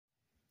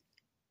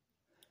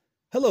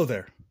Hello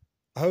there.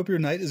 I hope your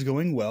night is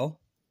going well.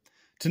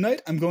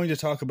 Tonight I'm going to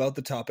talk about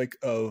the topic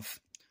of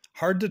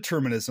hard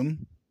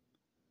determinism,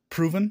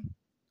 proven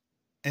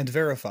and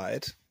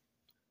verified,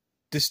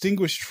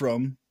 distinguished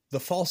from the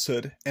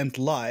falsehood and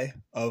lie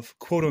of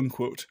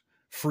quote-unquote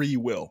free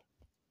will.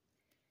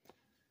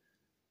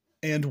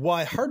 And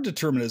why hard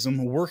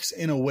determinism works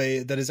in a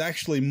way that is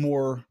actually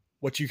more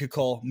what you could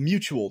call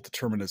mutual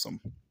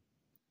determinism.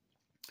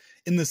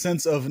 In the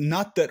sense of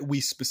not that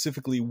we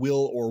specifically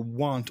will or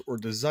want or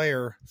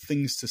desire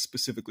things to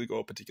specifically go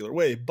a particular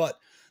way, but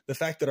the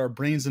fact that our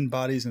brains and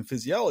bodies and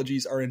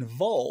physiologies are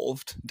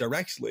involved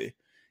directly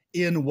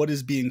in what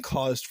is being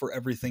caused for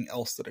everything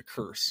else that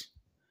occurs.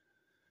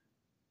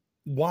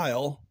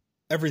 While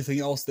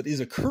everything else that is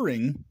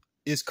occurring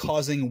is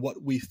causing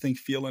what we think,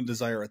 feel, and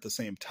desire at the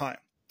same time.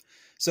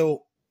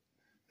 So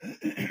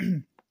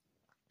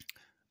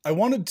I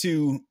wanted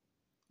to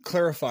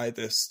clarify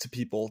this to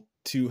people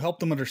to help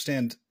them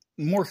understand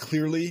more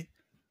clearly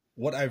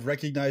what I've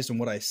recognized and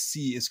what I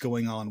see is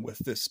going on with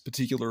this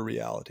particular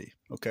reality,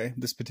 okay?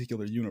 This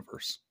particular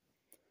universe.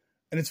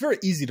 And it's very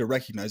easy to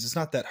recognize. It's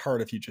not that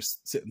hard if you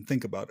just sit and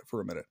think about it for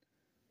a minute.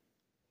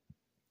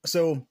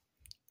 So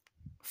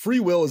free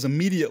will is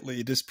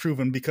immediately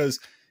disproven because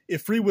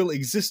if free will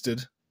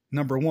existed,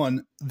 number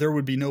one, there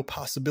would be no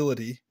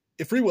possibility.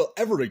 If free will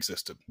ever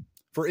existed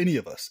for any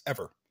of us,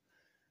 ever,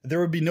 there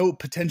would be no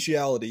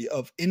potentiality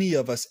of any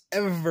of us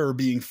ever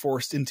being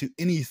forced into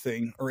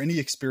anything or any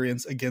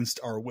experience against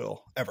our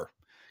will, ever.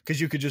 Because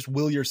you could just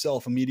will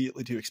yourself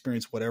immediately to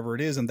experience whatever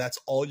it is, and that's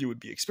all you would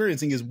be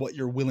experiencing is what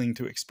you're willing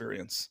to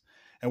experience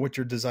and what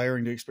you're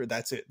desiring to experience.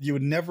 That's it. You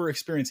would never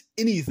experience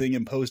anything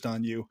imposed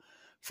on you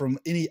from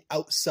any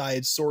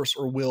outside source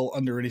or will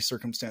under any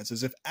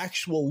circumstances. If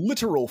actual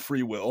literal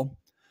free will,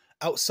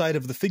 outside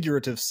of the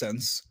figurative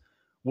sense,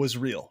 was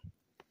real.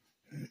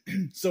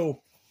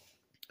 So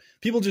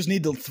people just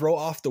need to throw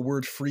off the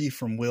word free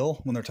from will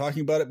when they're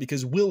talking about it,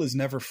 because will is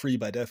never free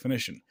by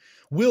definition.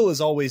 Will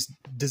is always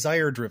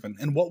desire driven,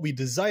 and what we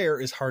desire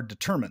is hard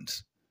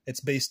determined. It's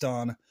based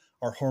on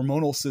our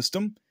hormonal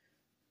system.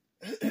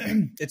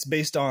 It's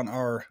based on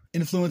our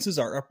influences,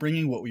 our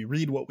upbringing, what we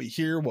read, what we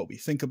hear, what we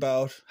think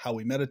about, how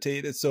we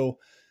meditate. And so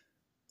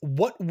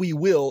what we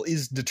will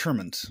is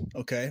determined,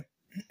 okay?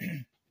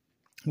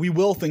 We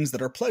will things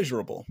that are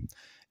pleasurable,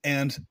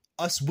 and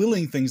us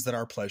willing things that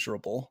are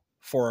pleasurable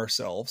for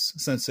ourselves,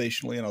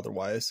 sensationally and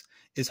otherwise,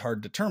 is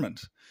hard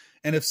determined.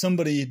 And if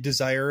somebody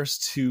desires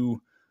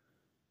to,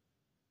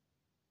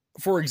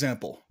 for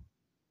example,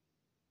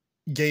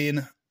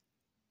 gain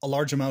a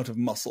large amount of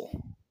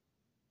muscle,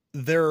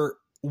 their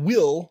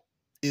will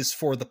is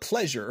for the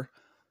pleasure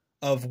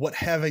of what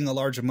having a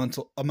large amount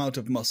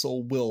of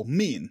muscle will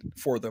mean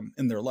for them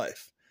in their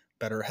life.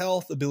 Better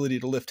health, ability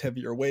to lift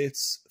heavier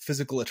weights,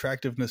 physical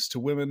attractiveness to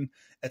women,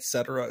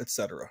 etc.,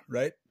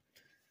 right?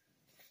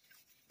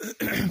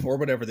 Or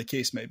whatever the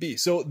case may be.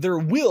 So their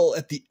will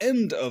at the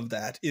end of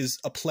that is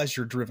a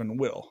pleasure-driven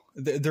will.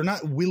 They're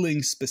not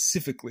willing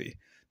specifically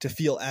to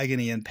feel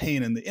agony and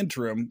pain in the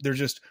interim. They're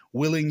just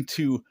willing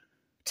to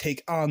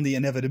take on the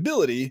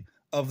inevitability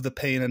of the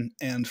pain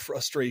and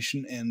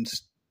frustration and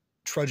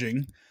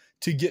trudging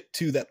to get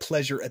to that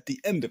pleasure at the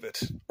end of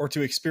it, or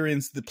to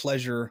experience the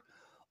pleasure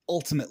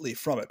ultimately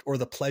from it, or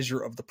the pleasure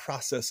of the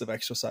process of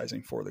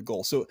exercising for the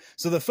goal. So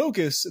the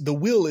focus, the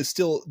will, is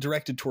still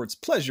directed towards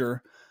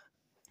pleasure.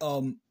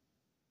 They're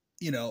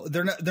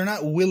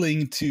not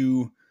willing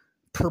to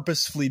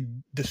purposefully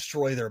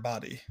destroy their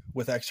body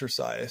with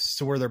exercise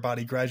to where their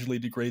body gradually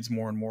degrades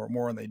more and more and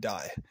more and they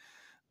die.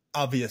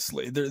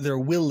 Obviously, they're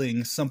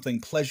willing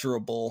something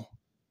pleasurable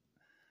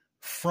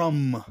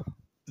from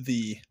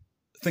the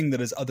thing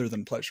that is other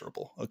than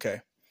pleasurable.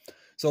 Okay.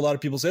 So a lot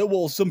of people say,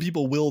 well, some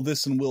people will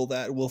this and will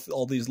that, will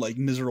all these like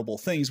miserable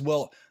things.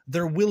 Well,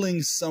 they're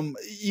willing some,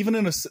 even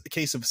in a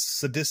case of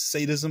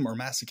sadism or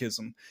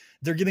masochism,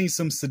 they're getting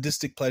some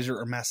sadistic pleasure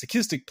or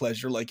masochistic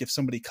pleasure. Like if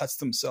somebody cuts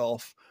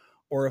themselves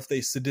or if they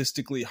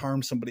sadistically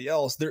harm somebody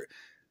else,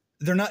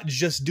 they're not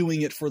just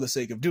doing it for the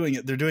sake of doing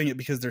it. They're doing it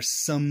because there's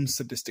some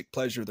sadistic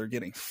pleasure they're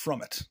getting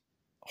from it,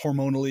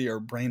 hormonally or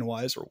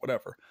brain-wise or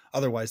whatever.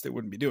 Otherwise, they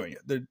wouldn't be doing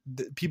it.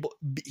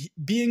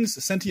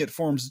 Beings, sentient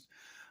forms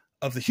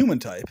of the human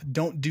type,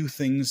 don't do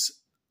things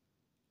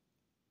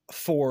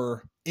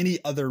for any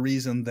other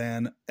reason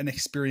than an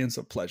experience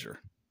of pleasure.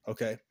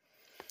 Okay.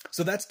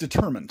 So that's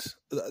determined.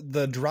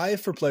 The drive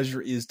for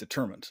pleasure is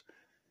determined,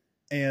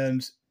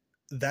 and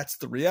that's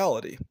the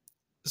reality.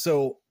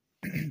 So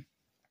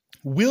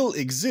will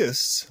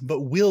exists, but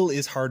will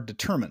is hard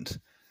determined.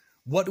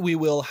 What we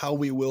will, how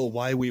we will,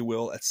 why we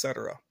will,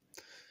 etc.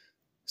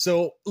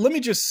 So let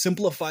me just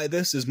simplify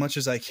this as much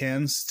as I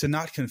can to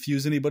not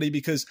confuse anybody,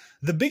 because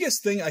the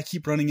biggest thing I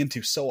keep running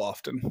into so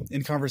often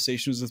in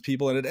conversations with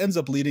people, and it ends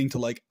up leading to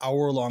like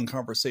hour-long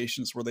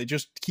conversations where they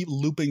just keep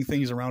looping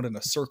things around in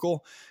a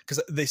circle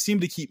because they seem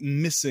to keep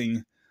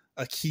missing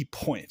a key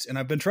point. And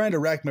I've been trying to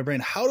rack my brain.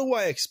 How do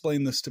I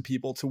explain this to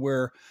people to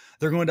where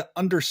they're going to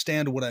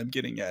understand what I'm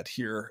getting at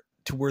here,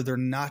 to where they're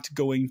not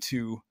going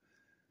to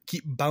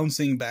keep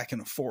bouncing back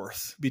and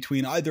forth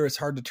between either it's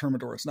hard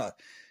determined or it's not.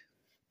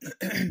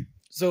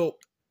 So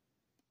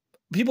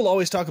people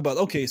always talk about,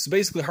 okay, so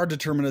basically hard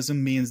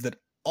determinism means that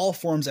all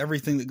forms,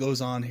 everything that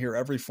goes on here,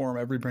 every form,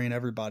 every brain,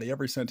 every body,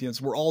 every sentience,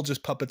 we're all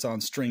just puppets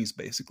on strings,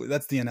 basically.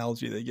 That's the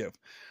analogy they give.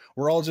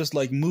 We're all just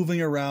like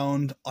moving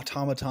around,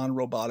 automaton,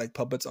 robotic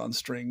puppets on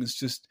strings.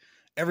 Just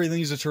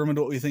everything's determined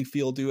what we think,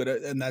 feel, do it,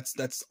 and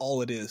that's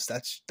all it is.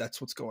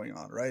 That's what's going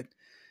on, right?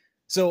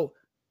 So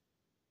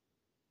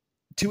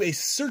to a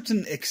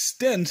certain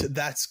extent,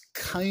 that's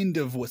kind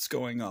of what's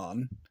going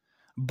on,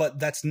 but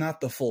that's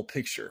not the full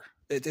picture.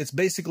 It's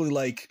basically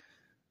like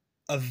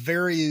a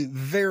very,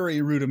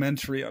 very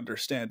rudimentary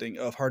understanding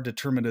of hard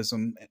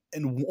determinism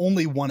and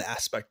only one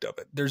aspect of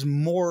it. There's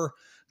more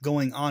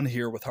going on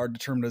here with hard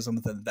determinism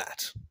than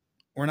that.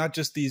 We're not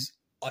just these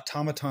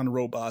automaton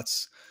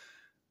robots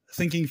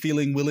thinking,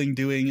 feeling, willing,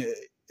 doing,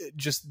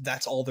 just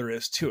that's all there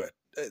is to it.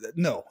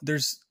 No,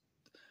 there's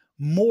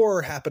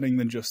more happening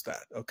than just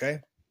that, okay?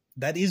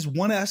 That is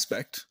one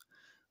aspect,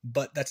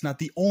 but that's not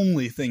the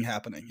only thing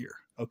happening here,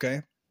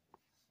 okay?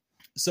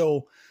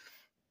 So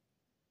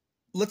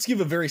let's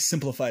give a very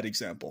simplified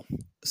example.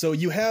 So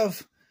you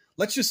have,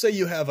 let's just say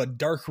you have a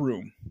dark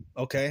room,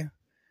 okay?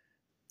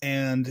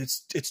 And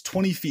it's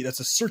 20 feet. That's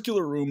a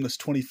circular room that's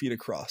 20 feet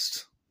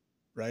across,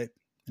 right?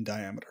 In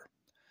diameter.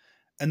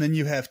 And then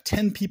you have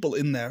 10 people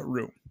in that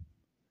room,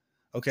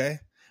 okay?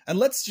 And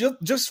let's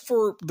just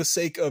for the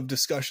sake of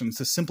discussion,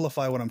 to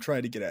simplify what I'm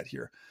trying to get at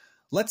here,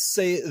 let's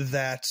say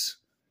that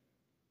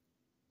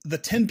the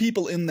 10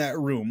 people in that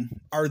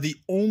room are the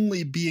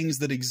only beings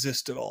that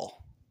exist at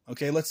all.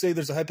 Okay, let's say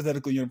there's a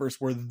hypothetical universe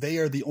where they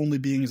are the only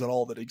beings at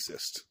all that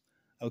exist.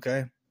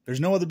 Okay,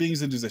 there's no other beings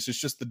that exist. It's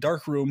just the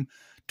dark room,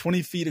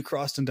 20 feet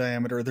across in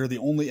diameter. They're the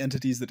only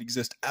entities that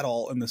exist at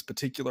all in this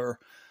particular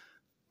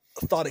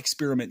thought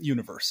experiment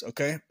universe.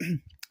 Okay,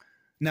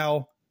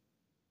 now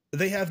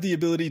they have the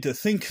ability to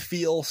think,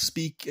 feel,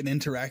 speak, and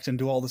interact and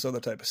do all this other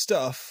type of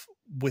stuff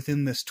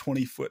within this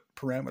 20-foot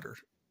parameter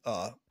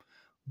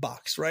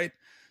box, right?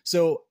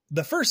 So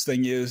the first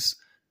thing is,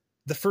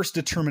 the first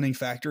determining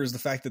factor is the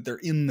fact that they're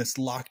in this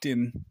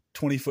locked-in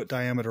 20-foot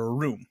diameter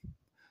room.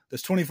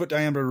 This 20-foot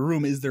diameter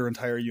room is their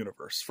entire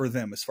universe for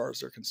them as far as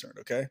they're concerned,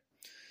 okay?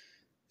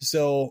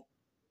 So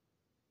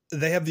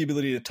they have the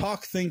ability to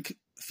talk, think,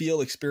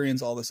 feel,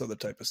 experience, all this other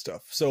type of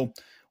stuff. So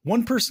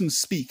one person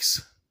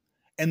speaks,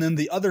 and then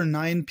the other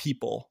 9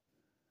 people,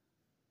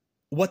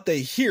 what they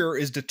hear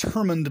is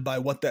determined by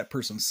what that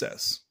person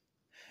says.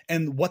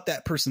 And what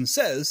that person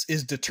says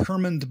is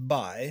determined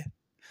by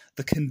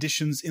the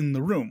conditions in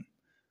the room.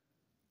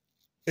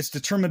 It's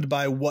determined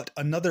by what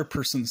another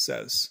person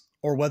says,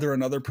 or whether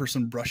another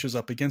person brushes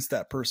up against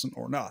that person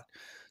or not.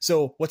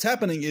 So what's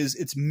happening is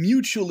it's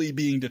mutually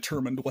being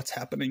determined what's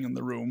happening in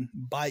the room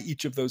by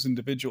each of those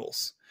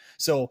individuals.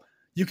 So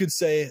you could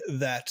say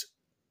that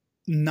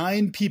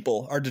 9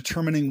 people are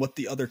determining what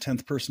the other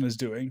 10th person is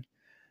doing,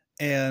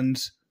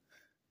 and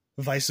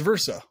vice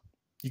versa.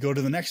 You go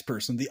to the next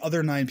person, the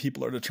other 9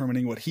 people are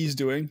determining what he's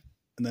doing,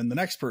 and then the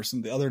next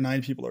person, the other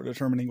 9 people are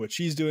determining what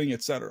she's doing,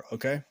 etc.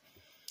 Okay?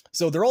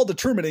 So they're all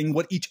determining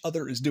what each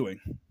other is doing.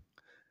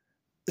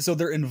 So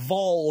they're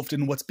involved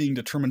in what's being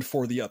determined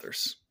for the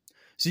others.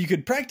 So you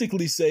could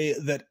practically say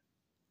that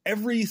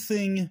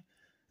everything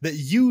that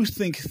you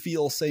think,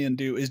 feel, say, and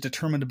do is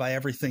determined by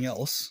everything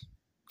else.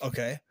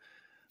 Okay?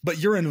 But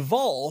you're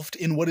involved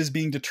in what is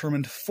being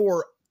determined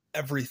for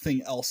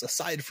everything else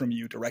aside from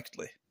you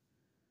directly.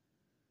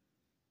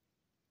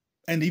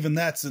 And even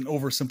that's an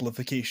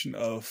oversimplification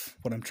of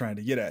what I'm trying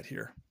to get at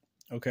here.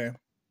 Okay?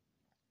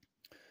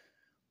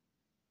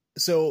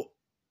 So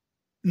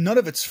none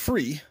of it's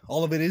free.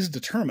 All of it is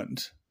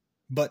determined.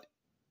 But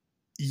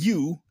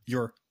you,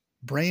 your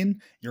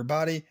brain, your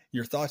body,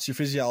 your thoughts, your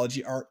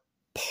physiology are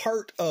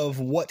part of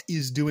what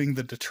is doing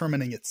the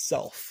determining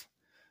itself.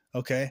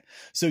 Okay?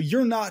 So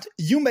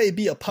you may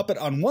be a puppet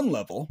on one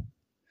level,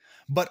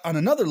 but on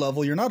another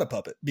level, you're not a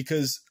puppet,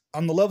 because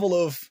on the level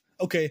of,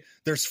 okay,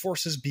 there's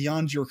forces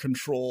beyond your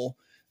control.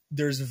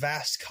 There's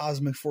vast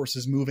cosmic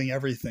forces moving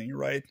everything,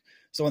 right?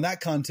 So in that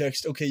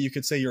context, okay, you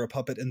could say you're a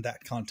puppet in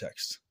that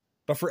context.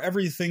 But for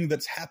everything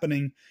that's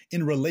happening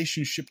in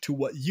relationship to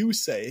what you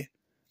say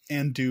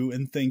and do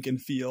and think and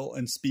feel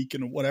and speak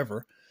and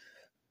whatever,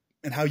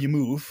 and how you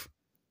move,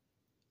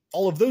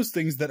 all of those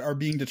things that are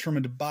being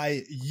determined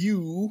by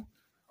you,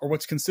 or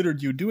what's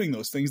considered you doing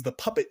those things, the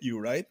puppet you,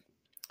 right?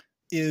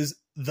 Is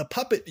the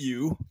puppet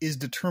you is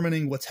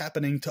determining what's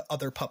happening to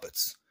other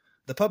puppets.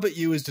 The puppet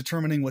you is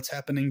determining what's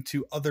happening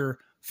to other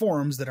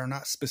forms that are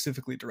not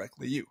specifically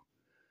directly you.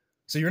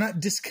 So you're not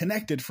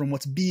disconnected from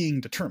what's being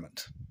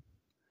determined.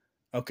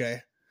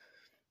 Okay?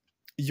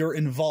 You're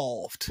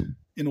involved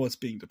in what's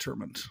being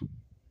determined.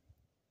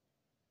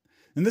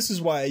 And this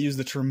is why I use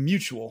the term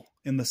mutual,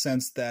 in the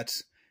sense that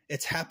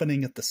it's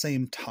happening at the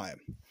same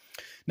time.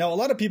 Now, a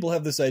lot of people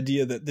have this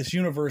idea that this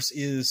universe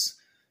is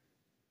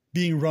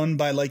being run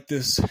by like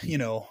this,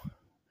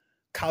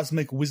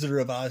 cosmic Wizard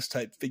of Oz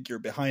type figure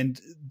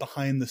behind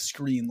the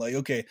screen. Like,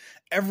 okay,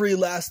 every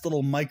last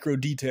little micro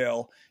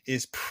detail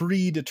is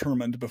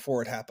predetermined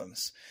before it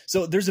happens.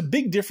 So there's a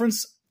big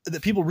difference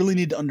that people really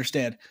need to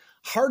understand.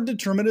 Hard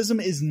determinism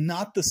is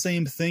not the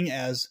same thing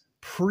as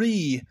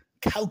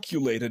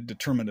pre-calculated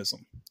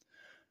determinism.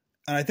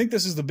 And I think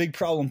this is the big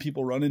problem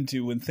people run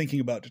into when thinking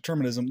about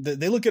determinism.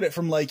 They look at it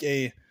from like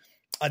a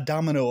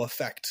domino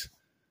effect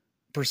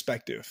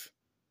perspective.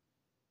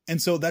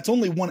 And so that's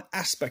only one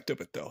aspect of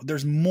it, though.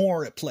 There's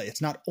more at play.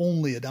 It's not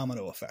only a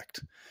domino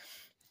effect.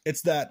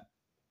 It's that,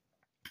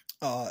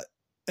 and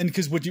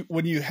because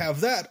when you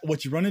have that,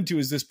 what you run into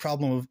is this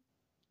problem of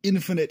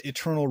infinite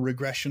eternal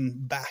regression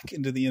back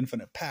into the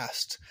infinite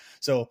past.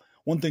 So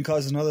one thing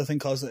causes another thing,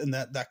 causes, and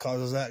that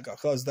causes that,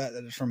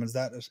 that determines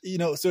that. You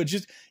know, so it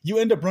just, you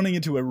end up running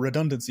into a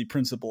redundancy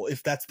principle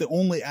if that's the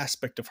only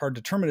aspect of hard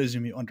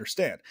determinism you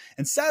understand.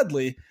 And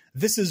sadly,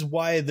 this is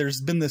why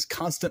there's been this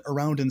constant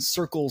around in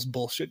circles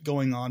bullshit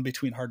going on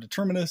between hard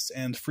determinists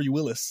and free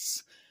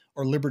willists,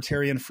 or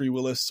libertarian free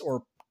willists,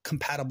 or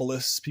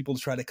compatibilists, people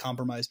try to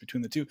compromise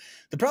between the two.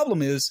 The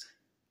problem is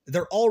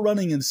they're all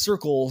running in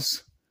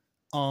circles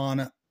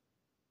on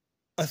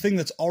a thing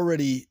that's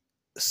already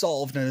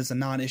solved and is a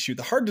non-issue.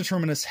 The hard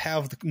determinists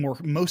have the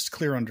most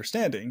clear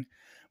understanding,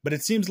 but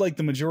it seems like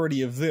the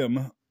majority of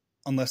them,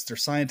 unless they're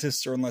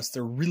scientists or unless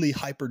they're really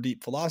hyper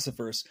deep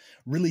philosophers,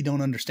 really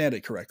don't understand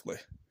it correctly.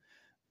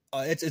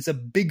 It's a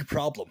big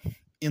problem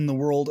in the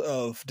world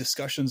of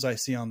discussions I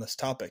see on this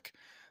topic.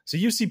 So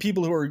you see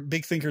people who are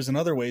big thinkers in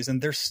other ways,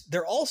 and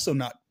they're also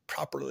not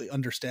properly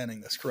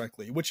understanding this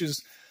correctly, which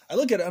is, I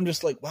look at it, I'm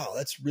just like, wow,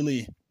 that's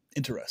really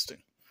interesting.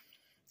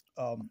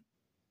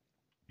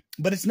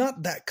 But it's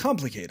not that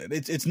complicated.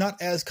 It's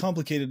not as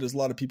complicated as a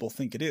lot of people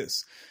think it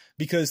is.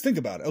 Because think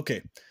about it.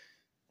 Okay,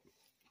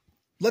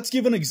 let's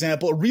give an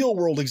example, a real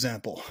world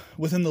example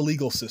within the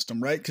legal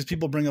system, right? Because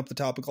people bring up the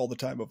topic all the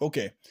time of,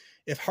 okay,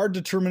 if hard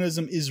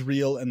determinism is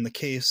real and the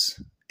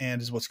case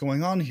and is what's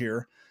going on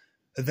here,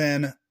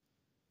 then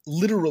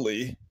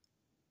literally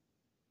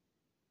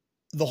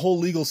the whole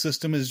legal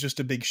system is just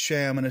a big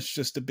sham, and it's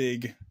just a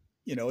big...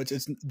 You know,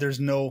 there's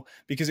no,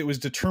 because it was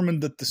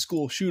determined that the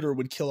school shooter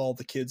would kill all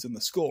the kids in the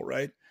school,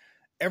 right?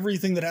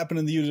 Everything that happened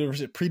in the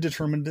universe, it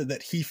predetermined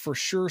that he for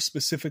sure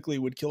specifically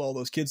would kill all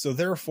those kids. So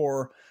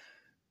therefore,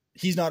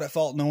 he's not at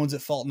fault. No one's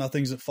at fault.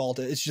 Nothing's at fault.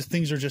 It's just,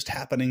 things are just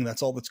happening.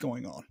 That's all that's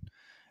going on.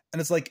 And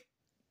it's like,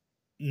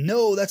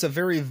 no, that's a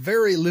very,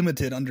 very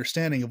limited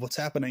understanding of what's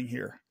happening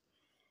here.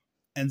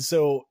 And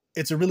so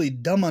it's a really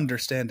dumb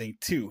understanding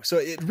too. So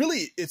it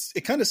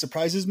kind of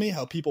surprises me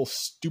how people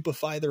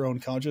stupefy their own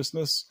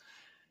consciousness.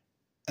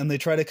 And they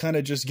try to kind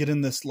of just get in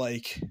this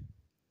like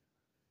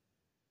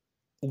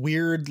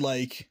weird,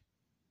 like,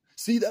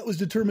 see, that was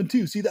determined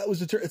too. See, that was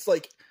determined. It's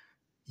like,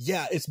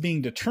 yeah, it's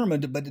being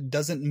determined, but it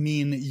doesn't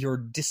mean you're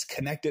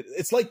disconnected.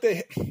 It's like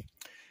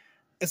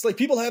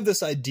people have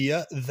this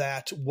idea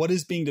that what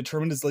is being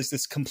determined is like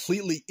this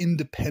completely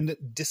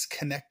independent,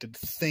 disconnected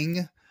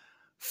thing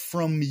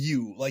from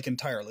you, like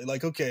entirely.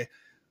 Like, okay,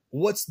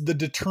 what's the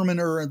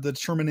determiner, and the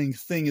determining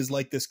thing is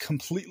like this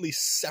completely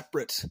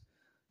separate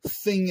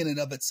thing in and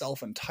of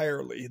itself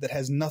entirely that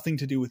has nothing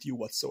to do with you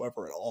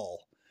whatsoever at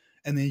all.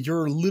 And then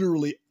you're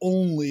literally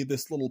only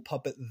this little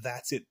puppet.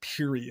 That's it,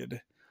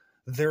 period.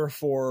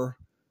 Therefore,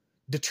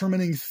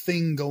 determining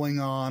thing going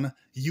on,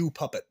 you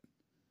puppet.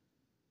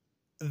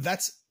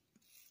 That's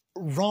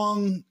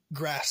wrong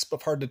grasp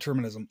of hard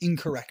determinism,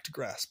 incorrect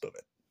grasp of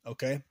it.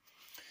 Okay.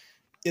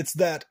 It's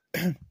that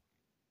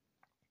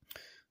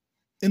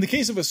in the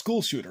case of a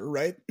school shooter,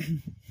 right?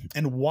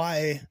 And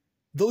why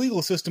the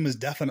legal system is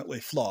definitely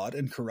flawed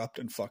and corrupt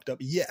and fucked up.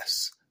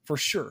 Yes, for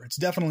sure. It's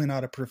definitely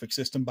not a perfect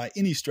system by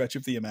any stretch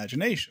of the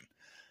imagination.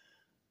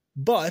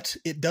 But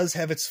it does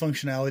have its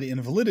functionality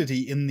and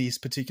validity in these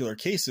particular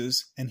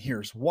cases, and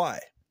here's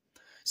why.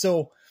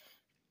 So,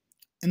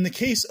 in the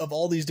case of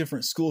all these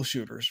different school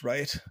shooters,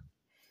 right?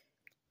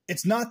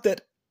 It's not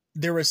that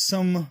there is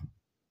some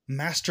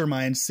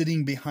mastermind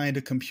sitting behind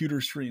a computer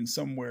screen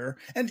somewhere.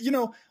 And, you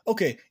know,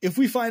 okay, if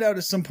we find out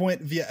at some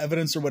point via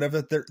evidence or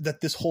whatever that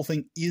this whole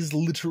thing is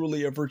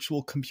literally a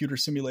virtual computer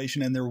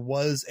simulation and there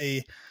was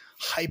a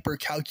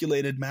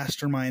hyper-calculated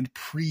mastermind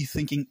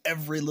pre-thinking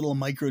every little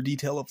micro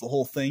detail of the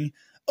whole thing,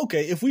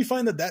 okay, if we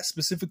find that that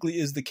specifically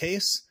is the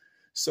case,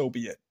 so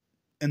be it.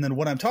 And then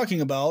what I'm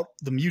talking about,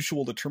 the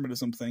mutual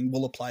determinism thing,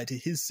 will apply to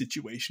his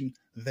situation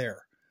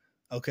there.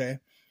 Okay?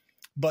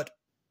 But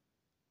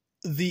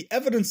the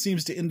evidence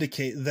seems to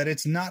indicate that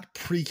it's not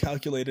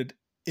pre-calculated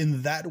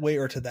in that way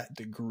or to that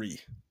degree.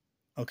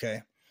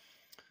 Okay?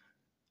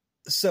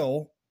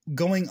 So,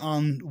 going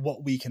on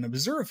what we can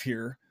observe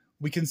here,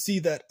 we can see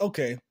that,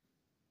 okay,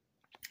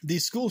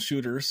 these school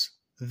shooters,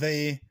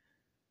 they,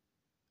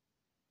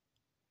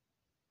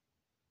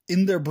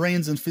 in their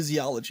brains and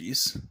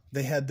physiologies,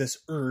 they had this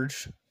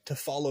urge to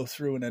follow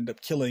through and end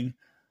up killing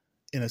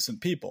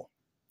innocent people.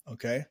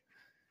 Okay?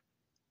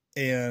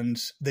 And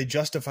they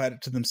justified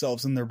it to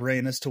themselves in their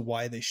brain as to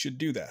why they should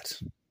do that.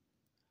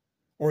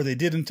 Or they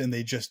didn't and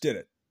they just did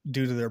it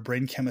due to their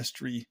brain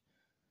chemistry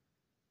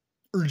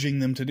urging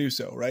them to do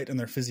so, right? And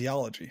their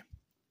physiology.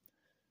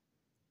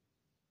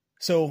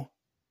 So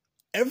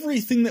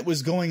everything that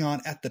was going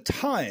on at the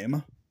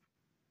time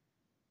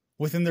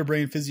within their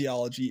brain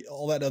physiology,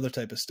 all that other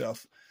type of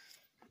stuff,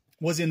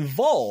 was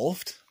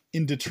involved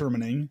in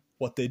determining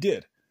what they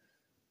did.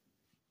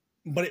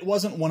 But it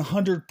wasn't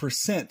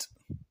 100%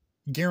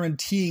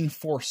 guaranteeing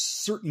for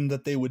certain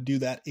that they would do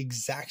that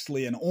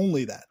exactly and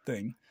only that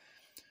thing,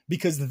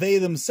 because they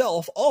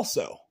themselves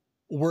also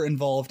were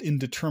involved in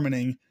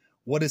determining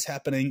what is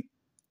happening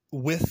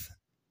with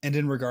and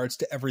in regards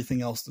to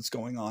everything else that's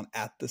going on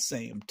at the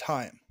same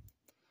time.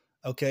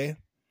 Okay?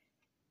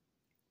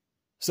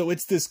 So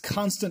it's this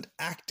constant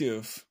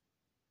active,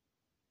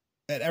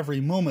 at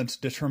every moment,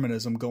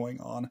 determinism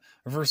going on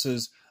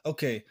versus,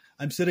 okay,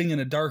 I'm sitting in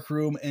a dark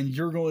room and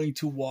you're going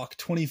to walk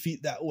 20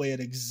 feet that way at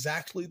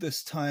exactly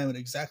this time, at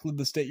exactly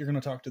this date. You're going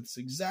to talk to this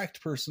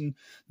exact person.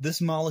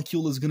 This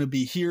molecule is going to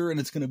be here and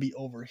it's going to be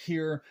over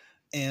here.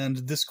 And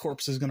this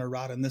corpse is going to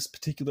rot in this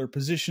particular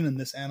position and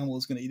this animal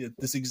is going to eat it at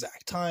this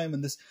exact time.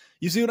 And this,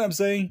 you see what I'm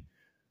saying?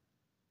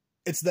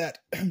 It's that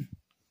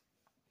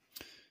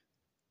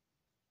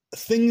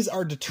things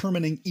are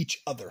determining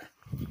each other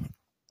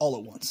all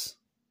at once.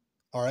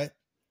 All right?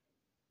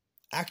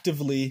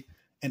 Actively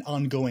and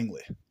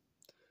ongoingly.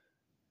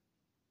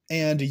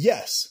 And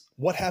yes,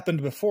 what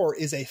happened before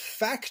is a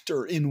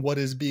factor in what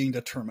is being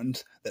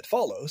determined that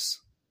follows,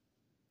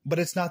 but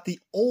it's not the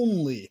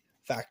only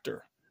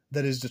factor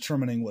that is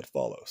determining what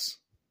follows.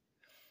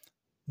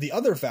 The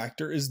other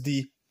factor is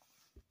the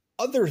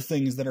other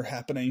things that are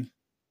happening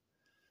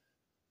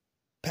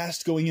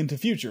past going into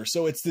future.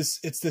 So it's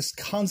this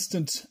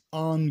constant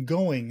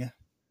ongoing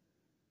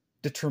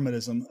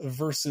determinism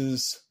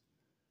versus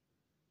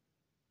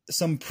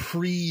some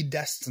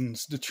predestined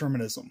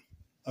determinism.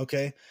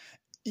 Okay.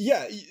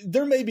 Yeah.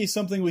 There may be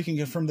something we can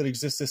confirm that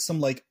exists as some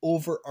like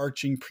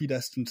overarching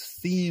predestined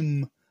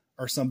theme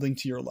or something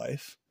to your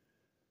life,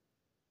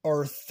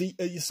 or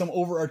some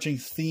overarching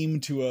theme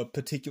to a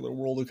particular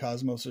world of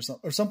cosmos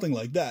or something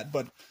like that.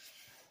 But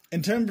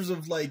in terms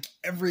of like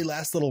every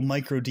last little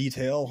micro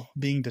detail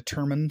being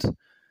determined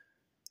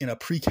in a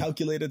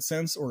pre-calculated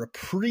sense or a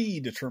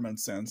predetermined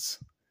sense,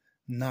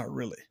 not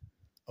really.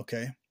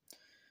 Okay.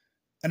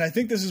 And I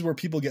think this is where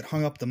people get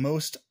hung up the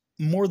most,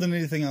 more than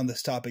anything on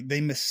this topic.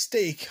 They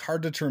mistake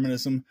hard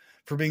determinism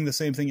for being the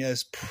same thing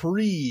as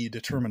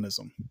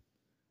predeterminism.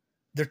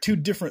 They're two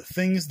different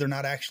things. They're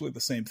not actually the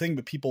same thing,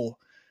 but people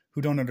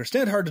who don't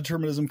understand hard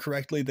determinism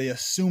correctly, they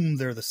assume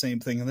they're the same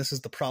thing. And this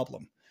is the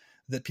problem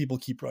that people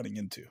keep running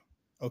into.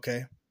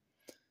 Okay.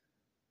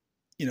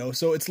 You know,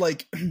 so it's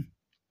like,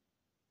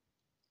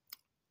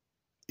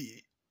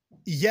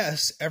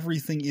 yes,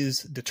 everything is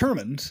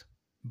determined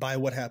by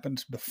what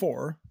happened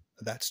before.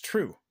 That's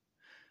true.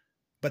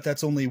 But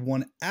that's only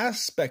one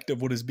aspect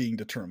of what is being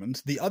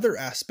determined. The other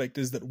aspect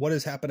is that what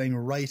is happening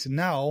right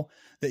now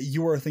that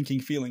you are thinking,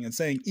 feeling, and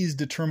saying is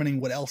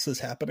determining what else is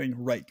happening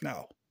right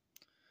now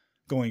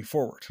going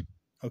forward.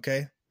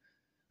 Okay?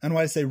 And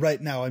when I say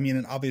right now, I mean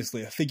in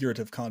obviously a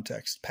figurative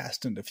context,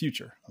 past into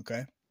future.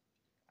 Okay?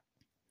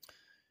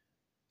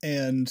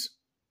 And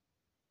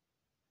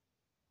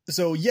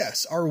so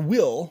yes, our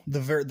will,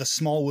 the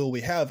small will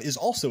we have, is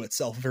also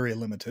itself very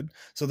limited.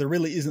 So there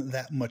really isn't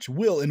that much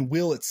will, and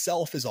will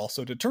itself is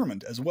also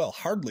determined as well,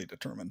 hardly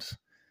determined.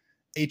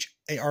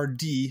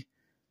 H-A-R-D,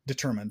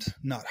 determined,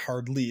 not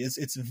hardly.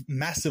 It's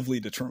massively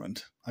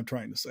determined, I'm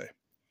trying to say.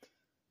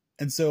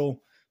 And so,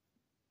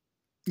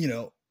 you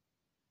know,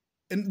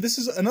 and this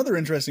is another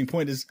interesting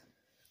point is,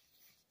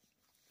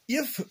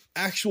 if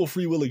actual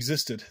free will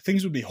existed,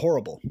 things would be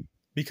horrible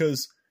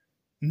because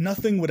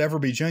nothing would ever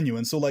be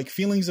genuine. So like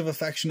feelings of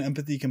affection,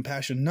 empathy,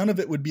 compassion, none of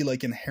it would be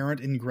like inherent,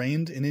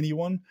 ingrained in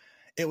anyone.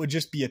 It would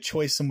just be a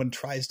choice someone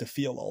tries to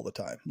feel all the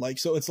time. Like,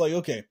 so it's like,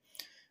 okay,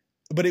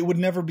 but it would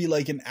never be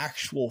like an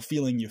actual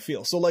feeling you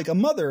feel. So like a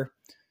mother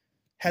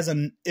has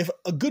if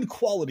a good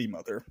quality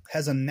mother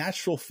has a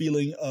natural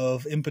feeling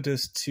of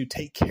impetus to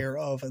take care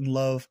of and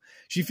love,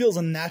 she feels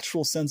a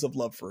natural sense of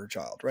love for her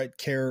child, right?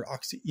 Care,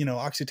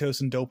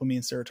 oxytocin, dopamine,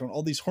 serotonin,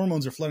 all these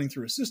hormones are flooding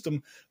through her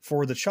system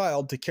for the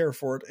child to care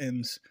for it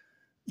and,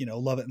 you know,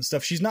 love it and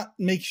stuff. She's not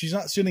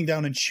sitting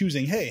down and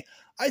choosing, hey,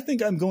 I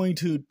think I'm going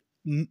to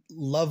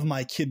love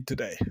my kid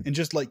today and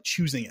just like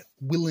choosing it,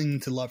 willing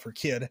to love her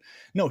kid.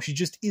 No, she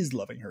just is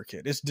loving her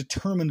kid. It's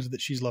determined that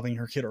she's loving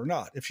her kid or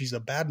not. If she's a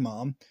bad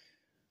mom,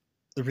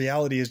 the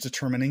reality is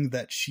determining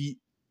that she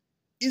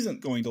isn't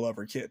going to love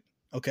her kid.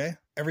 Okay.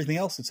 Everything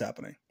else that's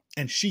happening.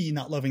 And she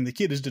not loving the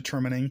kid is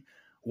determining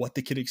what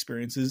the kid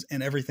experiences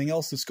and everything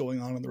else that's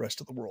going on in the rest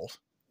of the world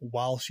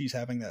while she's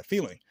having that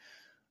feeling.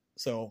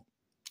 So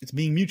it's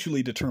being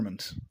mutually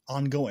determined,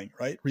 ongoing,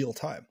 right? Real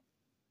time.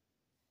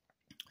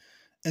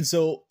 And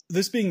so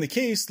this being the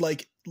case,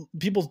 like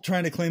people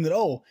trying to claim that,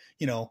 oh,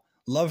 you know,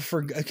 love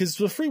for, because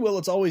with free will,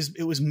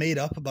 it was made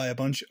up by a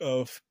bunch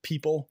of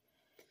people,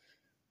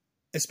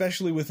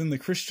 especially within the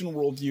Christian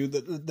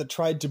worldview, that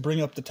tried to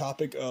bring up the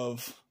topic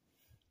of,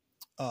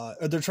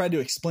 or they're trying to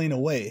explain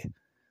away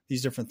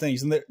these different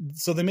things. And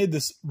so they made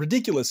this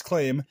ridiculous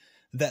claim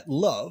that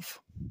love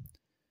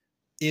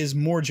is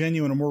more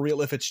genuine or more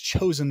real if it's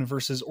chosen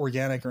versus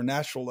organic or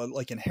natural,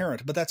 like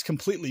inherent. But that's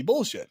completely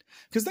bullshit.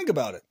 Because think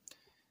about it.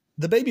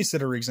 The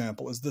babysitter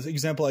example is the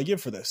example I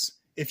give for this.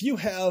 If you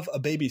have a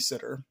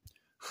babysitter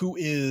who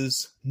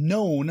is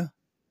known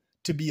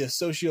to be a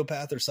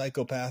sociopath or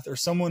psychopath or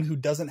someone who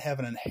doesn't have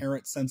an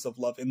inherent sense of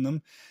love in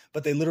them,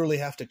 but they literally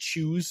have to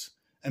choose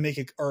and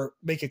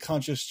make a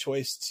conscious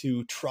choice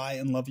to try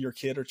and love your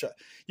kid,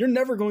 you're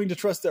never going to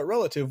trust that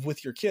relative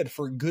with your kid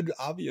for good,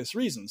 obvious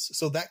reasons.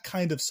 So that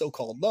kind of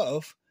so-called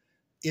love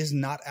is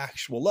not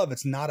actual love.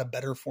 It's not a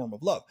better form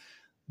of love.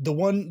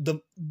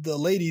 The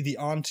lady, the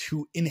aunt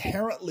who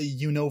inherently,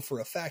 you know, for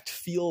a fact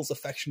feels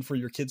affection for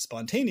your kid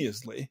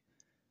spontaneously,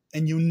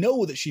 and you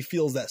know that she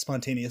feels that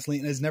spontaneously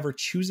and is never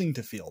choosing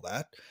to feel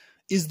that,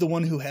 is the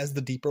one who has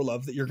the deeper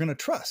love that you're going to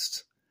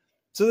trust.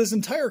 So this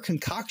entire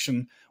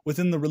concoction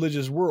within the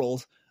religious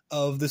world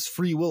of this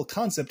free will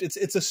concept,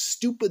 it's a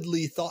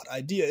stupidly thought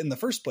idea in the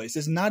first place.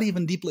 It's not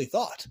even deeply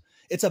thought.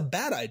 It's a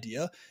bad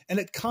idea, and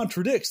it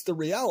contradicts the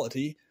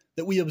reality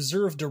that we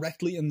observe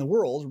directly in the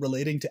world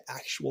relating to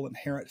actual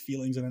inherent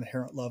feelings and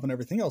inherent love and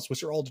everything else,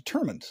 which are all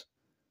determined.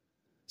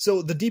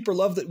 So the deeper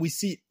love that we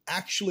see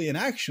actually in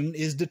action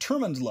is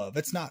determined love.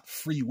 It's not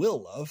free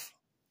will love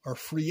or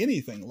free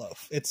anything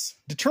love. It's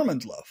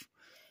determined love.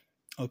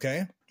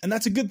 Okay? And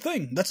that's a good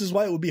thing. That's just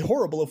why it would be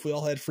horrible if we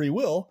all had free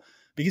will,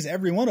 because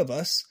every one of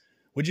us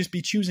would just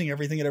be choosing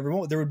everything at every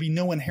moment. There would be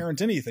no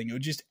inherent anything. It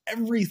would just,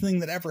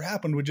 everything that ever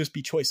happened would just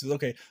be choices.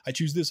 Okay, I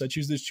choose this,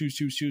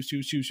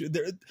 choose.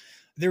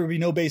 There would be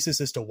no basis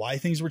as to why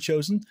things were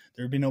chosen.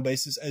 There would be no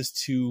basis as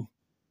to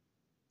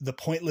the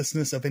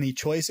pointlessness of any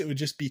choice. It would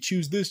just be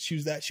choose this,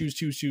 choose that,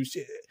 choose.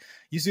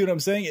 You see what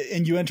I'm saying?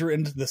 And you enter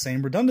into the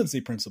same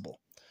redundancy principle.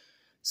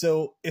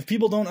 So if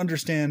people don't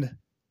understand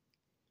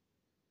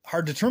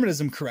hard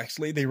determinism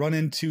correctly, they run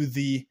into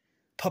the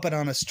puppet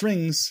on a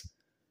strings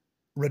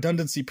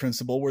redundancy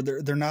principle where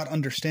they're not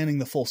understanding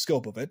the full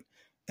scope of it.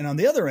 And on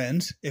the other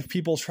end, if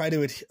people try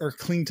to or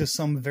cling to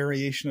some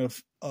variation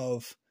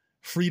of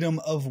freedom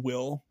of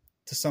will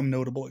to some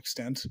notable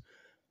extent,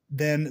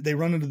 then they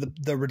run into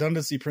the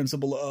redundancy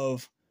principle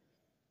of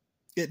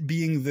it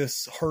being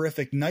this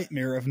horrific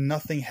nightmare of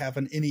nothing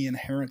having any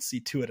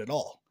inherency to it at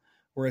all,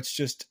 where it's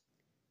just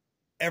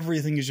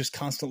everything is just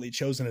constantly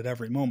chosen at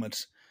every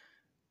moment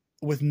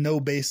with no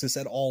basis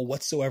at all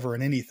whatsoever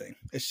in anything.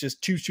 It's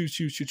just choose,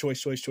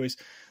 choice.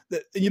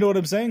 You know what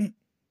I'm saying?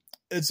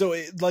 And so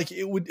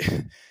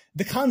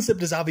the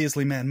concept is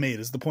obviously man-made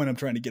is the point I'm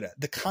trying to get at.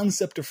 The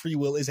concept of free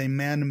will is a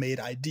man-made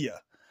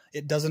idea.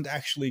 It doesn't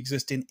actually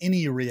exist in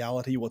any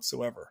reality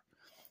whatsoever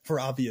for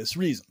obvious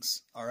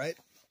reasons. All right.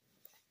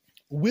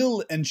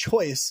 Will and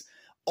choice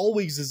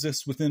always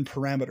exist within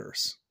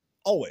parameters.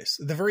 Always.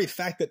 The very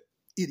fact that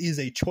it is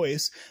a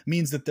choice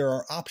means that there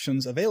are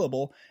options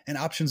available, and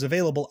options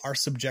available are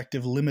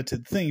subjective,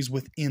 limited things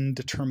within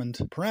determined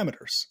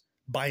parameters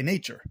by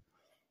nature.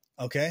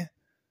 Okay?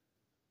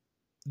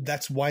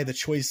 That's why the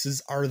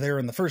choices are there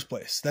in the first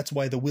place. That's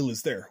why the will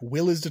is there.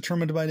 Will is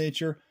determined by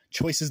nature.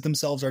 Choices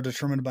themselves are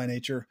determined by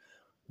nature.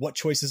 What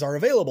choices are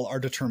available are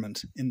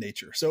determined in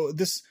nature. So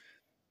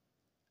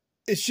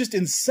it's just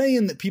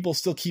insane that people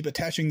still keep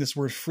attaching this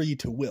word free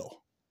to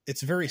will.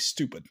 It's very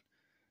stupid.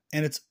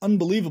 And it's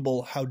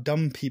unbelievable how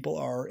dumb people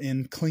are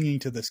in clinging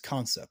to this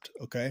concept,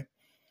 okay?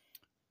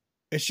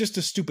 It's just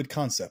a stupid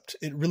concept.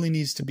 It really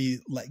needs to be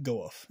let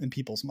go of in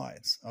people's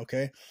minds,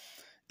 okay?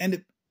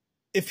 And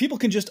if people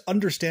can just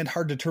understand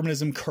hard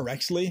determinism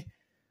correctly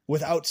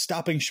without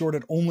stopping short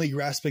at only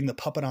grasping the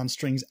puppet on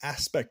strings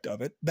aspect of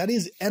it, that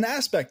is an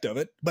aspect of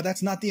it, but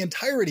that's not the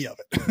entirety of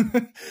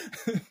it.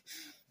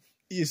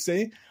 You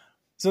see?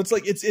 So it's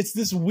like, it's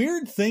this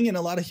weird thing in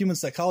a lot of human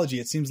psychology.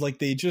 It seems like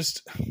they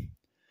just...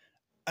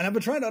 And I've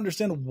been trying to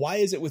understand, why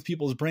is it with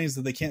people's brains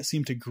that they can't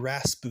seem to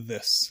grasp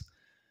this,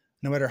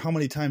 no matter how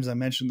many times I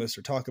mention this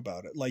or talk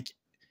about it. Like,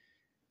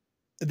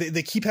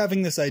 they keep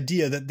having this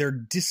idea that they're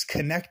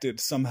disconnected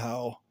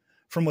somehow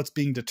from what's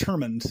being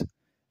determined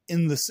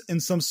in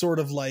some sort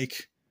of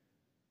like,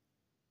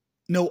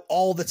 no,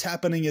 all that's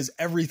happening is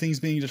everything's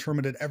being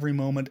determined at every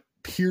moment,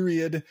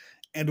 period,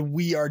 and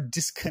we are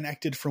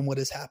disconnected from what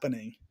is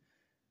happening.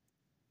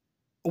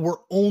 We're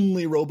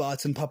only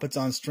robots and puppets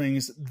on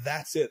strings.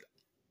 That's it.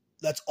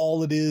 That's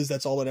all it is.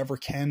 That's all it ever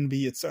can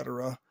be,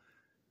 etc.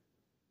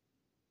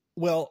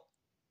 Well,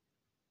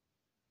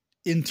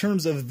 in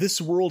terms of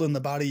this world and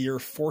the body you're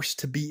forced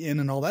to be in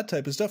and all that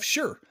type of stuff,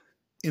 sure.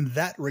 In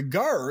that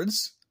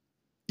regards,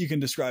 you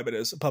can describe it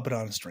as a puppet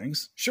on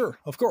strings. Sure,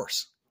 of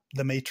course.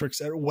 The Matrix,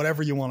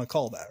 whatever you want to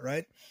call that,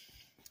 right?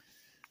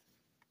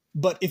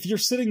 But if you're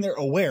sitting there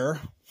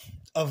aware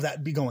of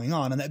that be going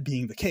on and that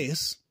being the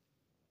case,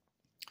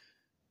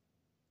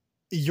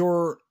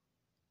 you're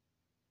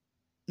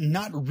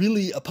not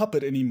really a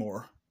puppet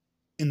anymore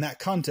in that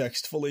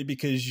context fully,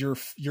 because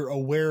you're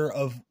aware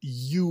of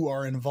you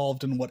are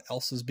involved in what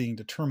else is being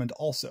determined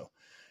also.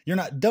 You're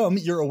not dumb.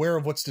 You're aware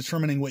of what's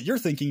determining what you're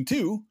thinking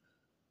too,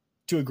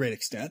 to a great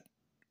extent.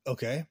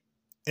 Okay.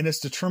 And it's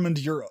determined,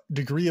 your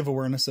degree of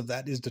awareness of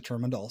that is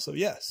determined also.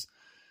 Yes.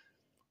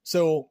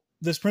 So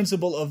this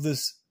principle of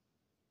this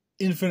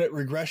infinite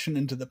regression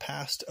into the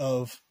past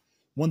of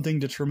one thing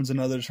determines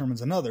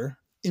another,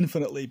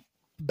 infinitely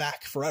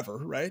back forever,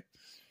 right?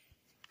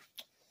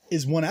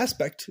 Is one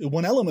aspect,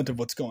 one element of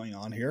what's going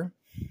on here.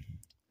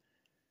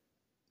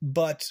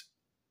 But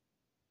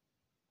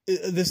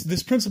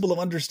this principle of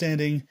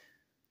understanding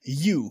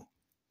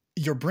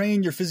your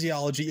brain, your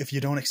physiology, if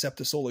you don't accept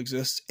a soul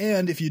exists,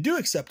 and if you do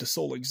accept a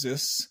soul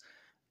exists,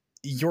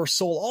 your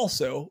soul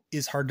also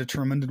is hard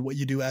determined, and what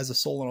you do as a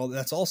soul and all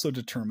that's also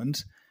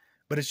determined,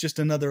 but it's just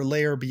another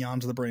layer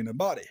beyond the brain and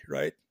body,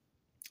 right?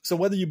 So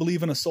whether you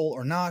believe in a soul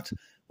or not,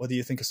 whether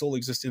you think a soul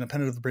exists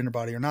independent of the brain or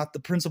body or not, the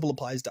principle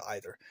applies to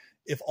either.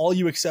 If all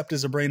you accept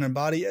is a brain and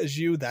body as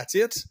you, that's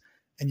it,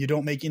 and you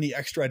don't make any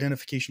extra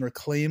identification or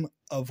claim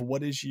of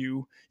what is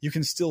you, you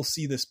can still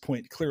see this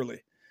point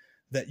clearly,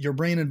 that your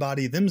brain and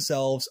body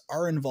themselves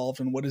are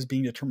involved in what is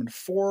being determined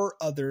for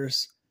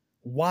others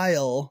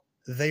while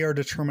they are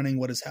determining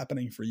what is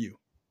happening for you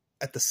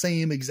at the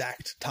same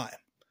exact time.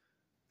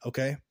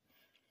 Okay?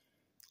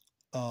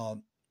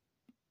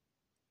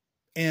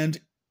 And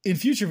in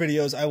future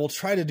videos, I will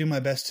try to do my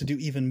best to do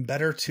even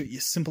better, to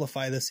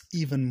simplify this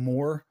even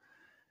more,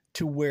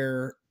 to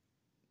where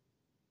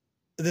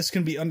this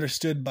can be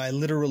understood by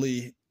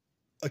literally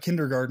a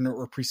kindergartner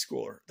or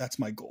preschooler. That's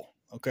my goal.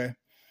 Okay?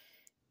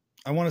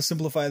 I want to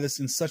simplify this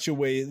in such a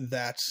way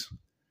that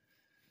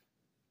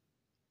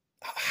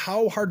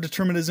how hard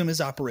determinism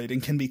is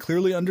operating can be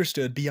clearly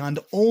understood beyond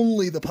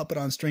only the puppet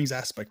on strings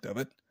aspect of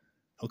it.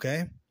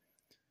 Okay?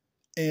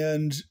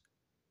 And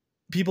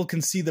people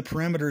can see the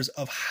parameters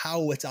of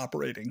how it's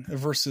operating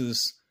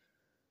versus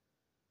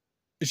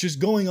it's just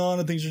going on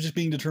and things are just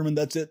being determined.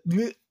 That's it.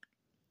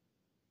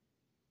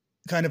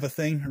 Kind of a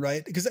thing,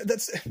 right? Because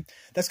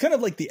that's kind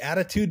of like the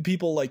attitude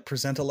people like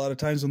present a lot of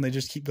times when they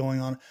just keep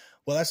going on.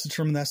 Well, that's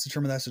determined, that's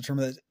determined, that's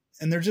determined.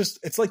 And they're just,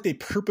 it's like they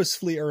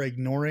purposefully are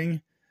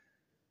ignoring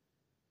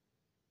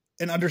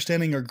an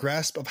understanding or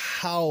grasp of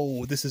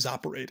how this is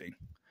operating.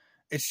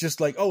 It's just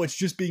like, oh, it's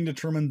just being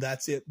determined.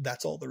 That's it.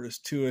 That's all there is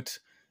to it.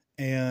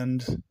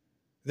 And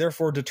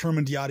therefore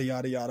determined yada,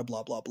 yada, yada,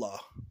 blah, blah, blah.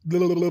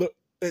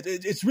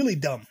 It's really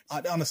dumb.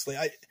 Honestly,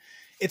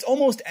 it's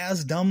almost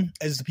as dumb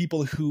as the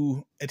people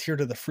who adhere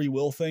to the free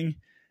will thing.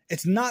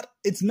 It's not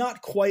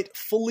quite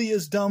fully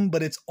as dumb,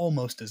 but it's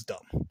almost as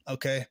dumb.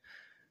 Okay.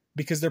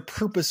 Because they're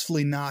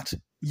purposefully not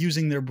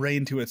using their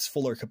brain to its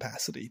fuller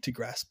capacity to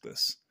grasp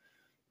this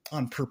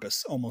on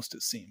purpose. Almost,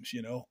 it seems,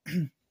 you know?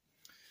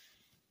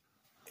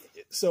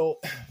 So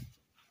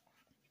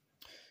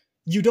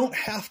you don't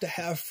have to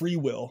have free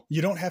will.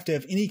 You don't have to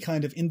have any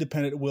kind of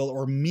independent will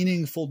or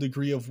meaningful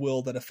degree of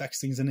will that affects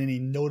things in any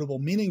notable,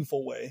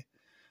 meaningful way,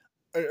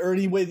 or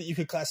any way that you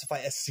could classify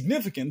as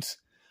significant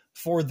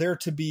for there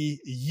to be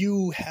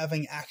you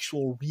having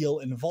actual real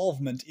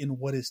involvement in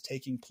what is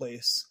taking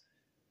place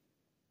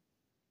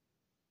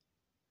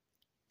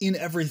in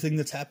everything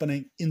that's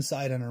happening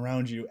inside and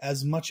around you,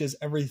 as much as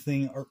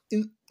everything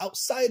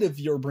outside of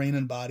your brain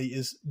and body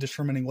is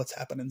determining what's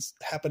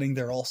happening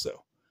there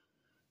also.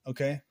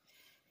 Okay?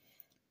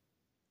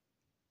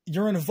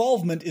 Your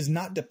involvement is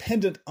not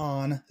dependent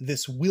on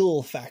this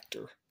will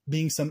factor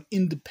being some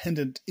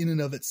independent in and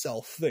of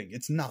itself thing.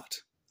 It's not.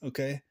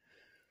 Okay?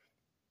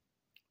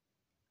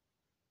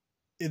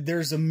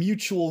 There's a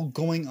mutual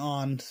going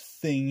on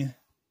thing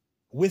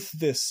with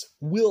this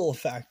will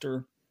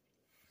factor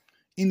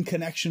in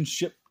connection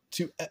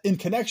to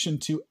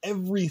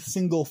every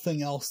single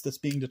thing else that's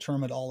being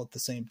determined all at the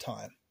same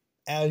time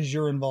as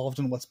you're involved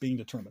in what's being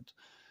determined.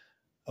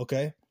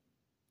 Okay?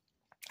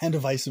 And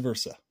vice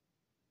versa.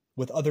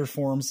 With other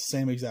forms,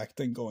 same exact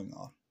thing going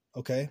on.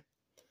 Okay?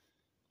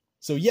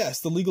 So yes,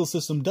 the legal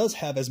system does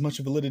have as much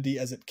validity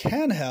as it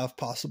can have,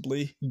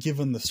 possibly,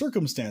 given the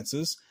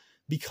circumstances,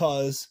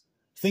 because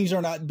things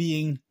are not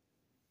being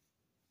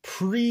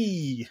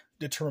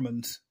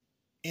predetermined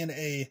in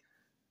a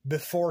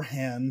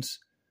beforehand,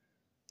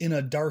 in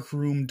a dark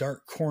room,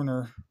 dark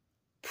corner,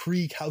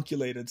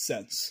 pre-calculated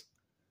sense.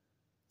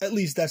 At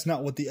least that's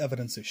not what the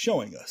evidence is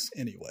showing us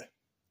anyway,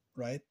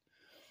 right?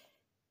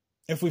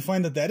 If we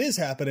find that that is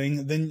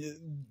happening,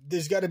 then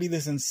there's got to be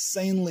this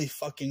insanely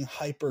fucking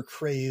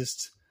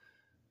hyper-crazed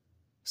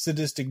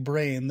sadistic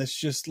brain that's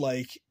just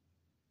like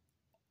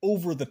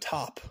over the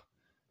top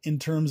in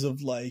terms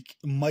of like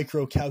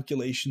micro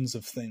calculations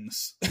of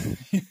things,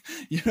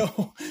 you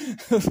know,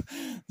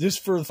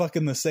 just for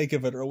fucking the sake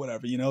of it or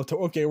whatever, you know,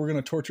 okay, we're going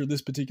to torture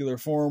this particular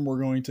form.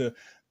 We're going to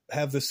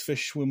have this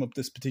fish swim up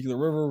this particular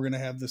river. We're going to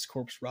have this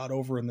corpse rot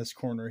over in this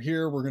corner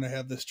here. We're going to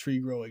have this tree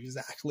grow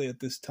exactly at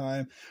this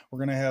time.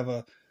 We're going to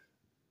have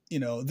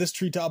this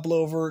tree topple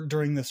over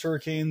during this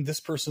hurricane. This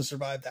person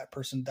survived. That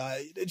person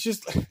died. It's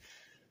just,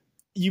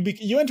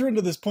 you enter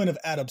into this point of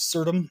ad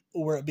absurdum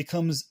where it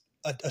becomes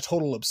a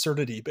total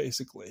absurdity,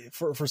 basically,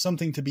 for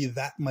something to be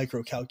that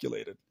micro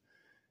calculated.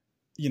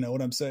 You know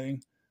what I'm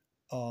saying?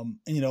 And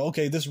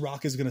okay, this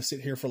rock is going to sit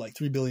here for like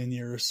 3 billion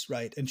years,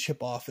 right? And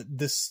chip off at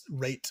this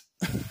rate,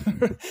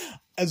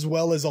 as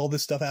well as all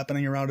this stuff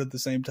happening around at the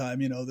same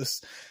time.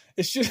 It's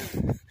just,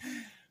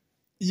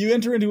 you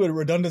enter into a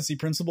redundancy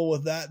principle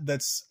with that.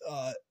 That's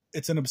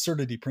it's an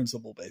absurdity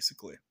principle,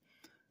 basically.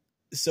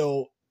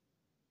 So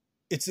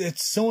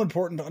it's so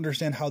important to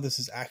understand how this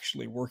is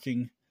actually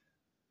working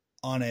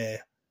on a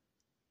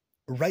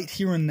right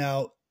here and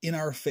now, in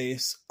our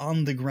face,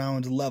 on the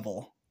ground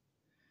level,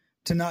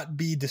 to not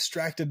be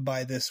distracted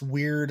by this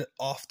weird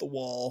off the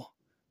wall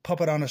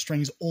puppet on a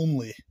strings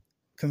only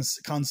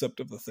concept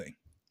of the thing.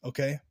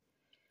 Okay.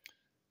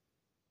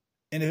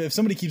 And if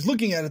somebody keeps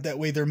looking at it that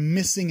way, they're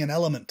missing an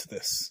element to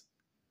this.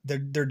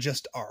 They're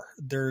just are.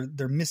 They're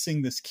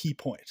missing this key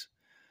point.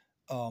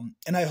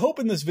 And I hope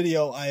in this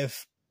video I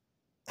have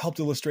helped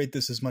illustrate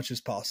this as much as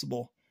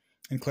possible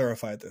and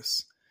clarify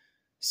this.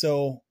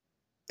 So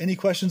any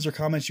questions or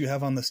comments you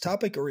have on this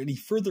topic or any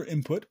further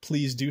input,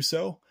 please do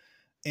so.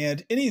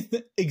 And any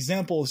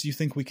examples you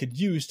think we could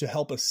use to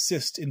help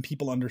assist in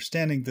people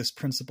understanding this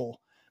principle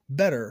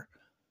better,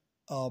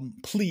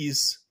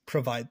 please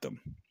provide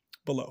them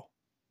below.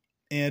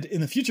 And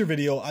in the future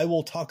video, I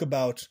will talk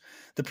about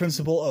the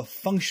principle of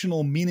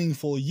functional,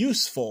 meaningful,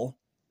 useful,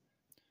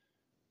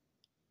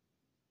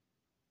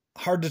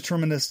 hard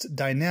determinist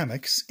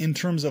dynamics in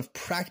terms of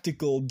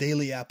practical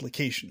daily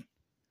application.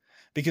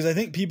 Because I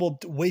think people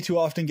way too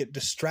often get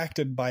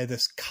distracted by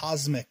this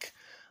cosmic,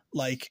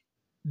 like,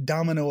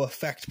 domino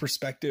effect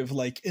perspective,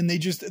 like, and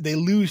they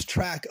lose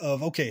track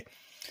of, okay,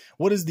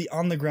 what is the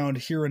on the ground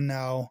here and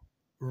now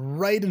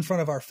right in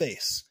front of our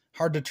face?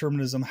 Hard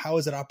determinism, how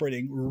is it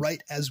operating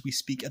right as we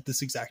speak at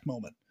this exact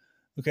moment?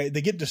 Okay,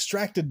 they get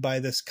distracted by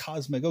this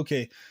cosmic,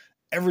 okay,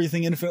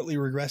 everything infinitely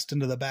regressed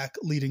into the back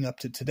leading up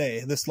to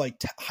today, this like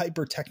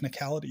hyper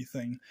technicality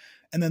thing.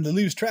 And then they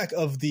lose track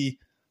of the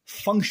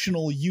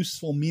functional,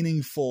 useful,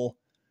 meaningful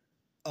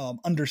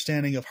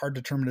understanding of hard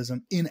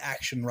determinism in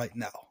action right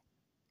now.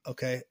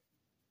 Okay.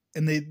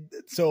 And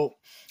so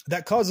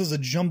that causes a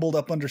jumbled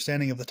up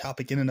understanding of the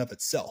topic in and of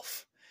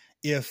itself.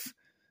 If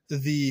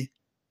the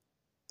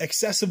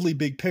excessively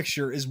big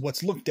picture is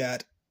what's looked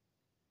at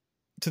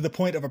to the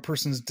point of a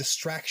person's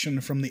distraction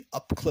from the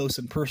up close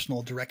and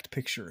personal direct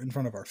picture in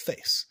front of our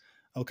face.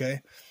 Okay.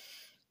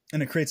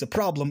 And it creates a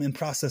problem in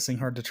processing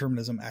hard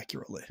determinism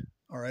accurately.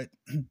 All right.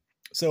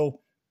 So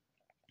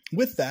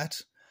with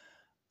that,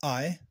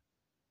 I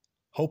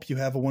hope you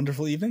have a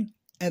wonderful evening,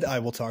 and I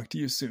will talk to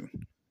you soon.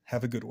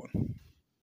 Have a good one.